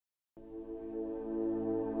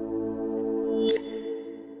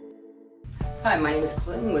Hi, my name is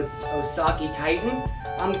Clinton with Osaki Titan.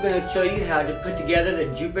 I'm going to show you how to put together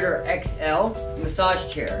the Jupiter XL massage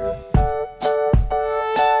chair.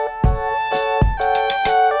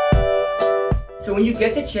 So when you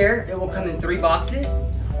get the chair, it will come in 3 boxes.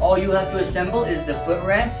 All you have to assemble is the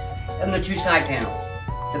footrest and the 2 side panels.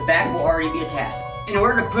 The back will already be attached. In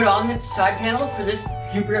order to put on the side panels for this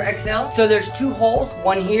Jupiter XL, so there's 2 holes,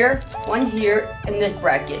 one here, and this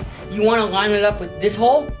bracket. You want to line it up with this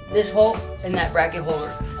hole, and that bracket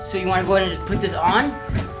holder. So you want to go ahead and just put this on,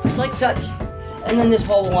 just like such. And then this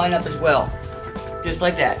hole will line up as well, just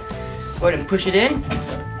like that. Go ahead and push it in,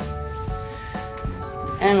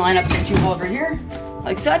 and line up the 2 holes right here,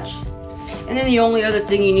 like such. And then the only other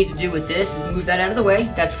thing you need to do with this is move that out of the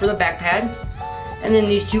way. That's for the back pad. And then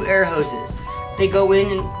these 2 air hoses. They go in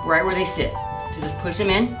and right where they sit. So just push them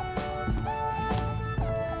in.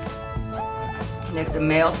 Connect the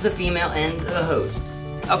male to the female end of the hose.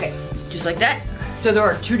 Okay, just like that. So there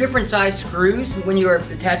are 2 different size screws when you are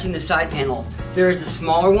attaching the side panels. There's the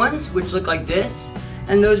smaller ones, which look like this,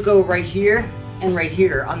 and those go right here and right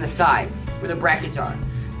here on the sides where the brackets are.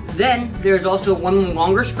 Then there's also one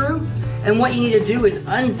longer screw, and what you need to do is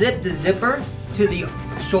unzip the zipper to the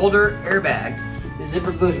shoulder airbag. The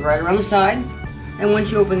zipper goes right around the side, and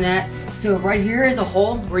once you open that, so right here is a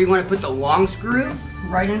hole where you want to put the long screw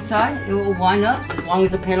right inside. It will line up as long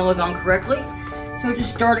as the panel is on correctly. So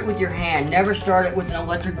just start it with your hand. Never start it with an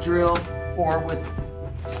electric drill or with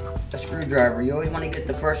a screwdriver. You always want to get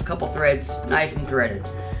the first couple threads nice and threaded.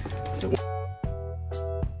 So,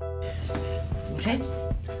 okay.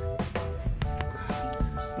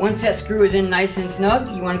 Once that screw is in nice and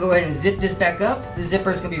snug, you want to go ahead and zip this back up. The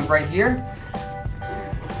zipper is going to be right here.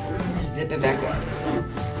 Just zip it back up.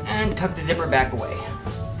 And tuck the zipper back away.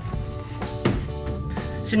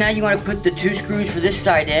 So now you want to put the 2 screws for this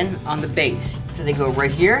side in on the base. So they go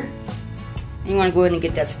right here. And you want to go ahead and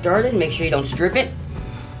get that started. Make sure you don't strip it.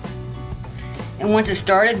 And once it's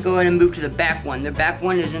started, go ahead and move to the back one. The back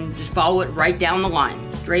one is in, just follow it right down the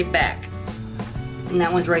line, straight back. And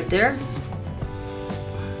that one's right there.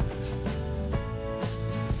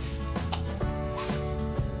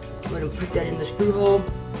 Go ahead and put that in the screw hole.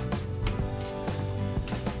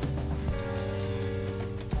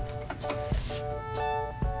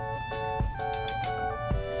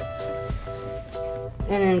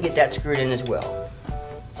 And then get that screwed in as well.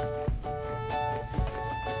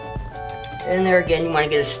 And there again, you want to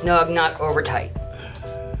get a snug, not over tight.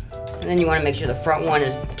 And then you want to make sure the front one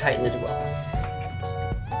is tightened as well.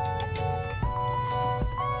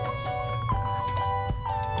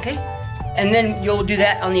 Okay, and then you'll do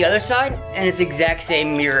that on the other side, and it's exact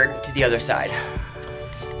same mirrored to the other side.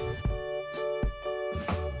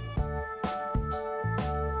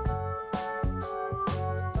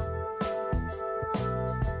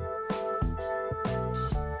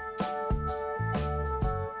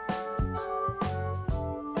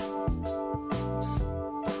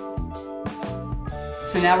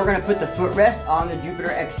 So now we're going to put the footrest on the Jupiter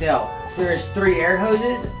XL. There's 3 air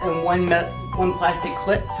hoses and one plastic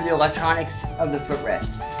clip for the electronics of the footrest.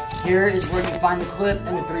 Here is where you find the clip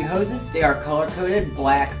and the 3 hoses. They are color-coded,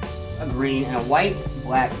 black, a green, and a white.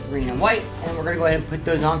 Black, green, and white. And we're going to go ahead and put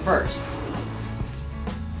those on first.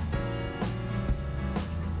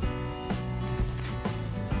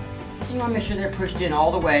 You want to make sure they're pushed in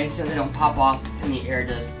all the way so they don't pop off and the air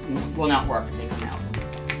will not work if they come out.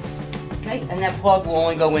 Okay, and that plug will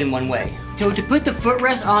only go in one way. So to put the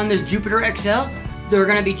footrest on this Jupiter XL, there are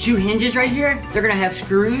going to be 2 hinges right here. They're going to have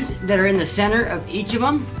screws that are in the center of each of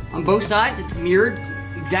them on both sides. It's mirrored,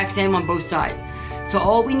 exact same on both sides. So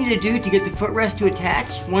all we need to do to get the footrest to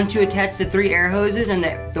attach, once you attach the 3 air hoses and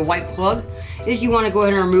the white plug, is you want to go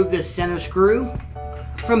ahead and remove the center screw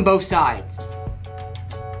from both sides.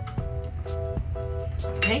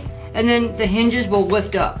 Okay, and then the hinges will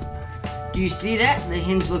lift up. Do you see that? The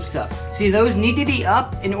hinge lifts up. See, those need to be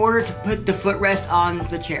up in order to put the footrest on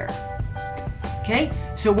the chair. Okay,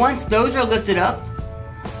 so once those are lifted up,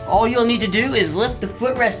 all you'll need to do is lift the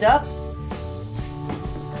footrest up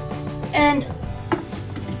and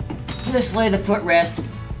just lay the footrest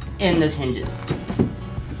in those hinges,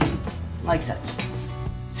 like such.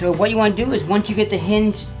 So what you want to do is once you get the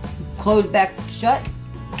hinge closed back shut,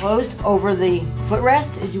 closed over the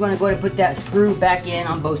footrest, is you want to go ahead and put that screw back in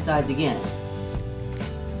on both sides again.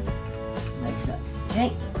 Like such.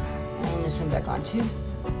 Okay. And this one back on too.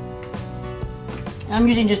 I'm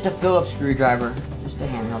using just a Phillips screwdriver, just a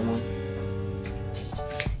handheld one.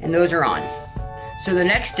 And those are on. So the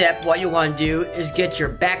next step, what you want to do is get your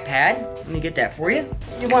back pad. Let me get that for you.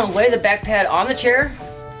 You want to lay the back pad on the chair.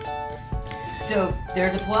 so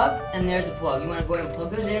there's a plug and there's a plug. You want to go ahead and plug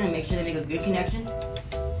those in and make sure they make a good connection.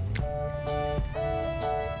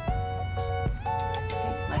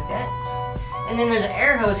 Like that. And then there's an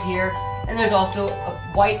air hose here, and there's also a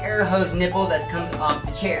white air hose nipple that comes off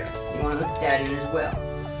the chair. You want to hook that in as well.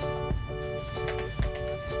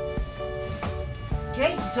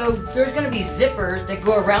 Okay, so there's going to be zippers that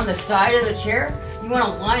go around the side of the chair. You want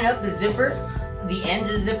to line up the zippers, the ends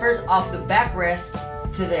of the zippers off the backrest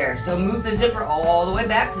to there. So move the zipper all the way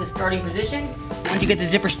back to the starting position. Once you get the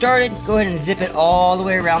zipper started, go ahead and zip it all the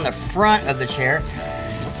way around the front of the chair.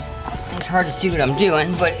 It's hard to see what I'm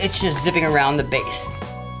doing, but it's just zipping around the base.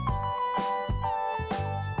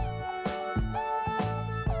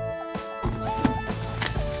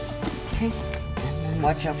 Okay, and then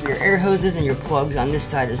watch out for your air hoses and your plugs on this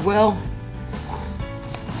side as well.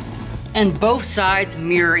 And both sides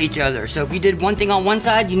mirror each other. So if you did one thing on one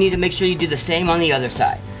side, you need to make sure you do the same on the other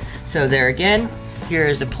side. So there again, here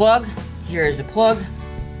is the plug, here is the plug.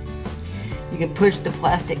 You can push the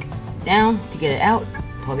plastic down to get it out,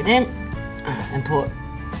 plug it in, and pull it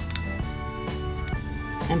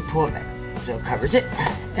back. So it covers it.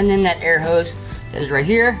 And then that air hose that is right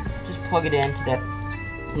here, just plug it into that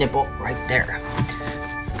nipple right there.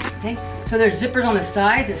 Okay, so there's zippers on the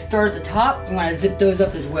sides that start at the top. You want to zip those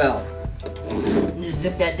up as well. And just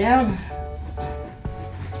zip that down.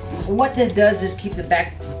 And what this does is keep the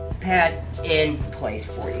back pad in place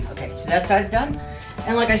for you. Okay, so that side's done.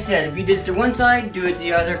 And like I said, if you did it to one side, do it to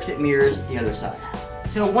the other because it mirrors the other side.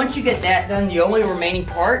 So once you get that done, the only remaining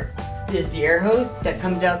part is the air hose that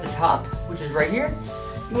comes out the top, which is right here.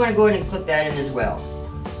 You want to go ahead and clip that in as well.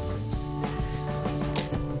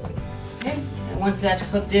 Okay, and once that's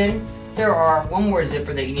clipped in, there are one more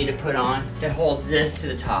zipper that you need to put on that holds this to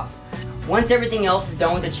the top. Once everything else is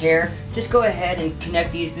done with the chair, just go ahead and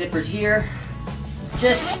connect these zippers here,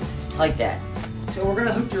 just like that. So we're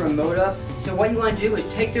gonna hook the remote up. So what you wanna do is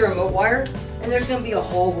take the remote wire, and there's gonna be a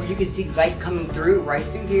hole where you can see light coming through, right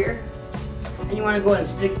through here. And you wanna go ahead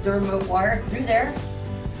and stick the remote wire through there,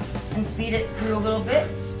 and feed it through a little bit.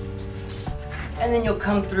 And then you'll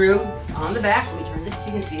come through on the back. Let me turn this so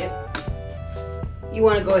you can see it. You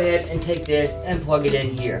wanna go ahead and take this and plug it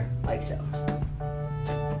in here, like so.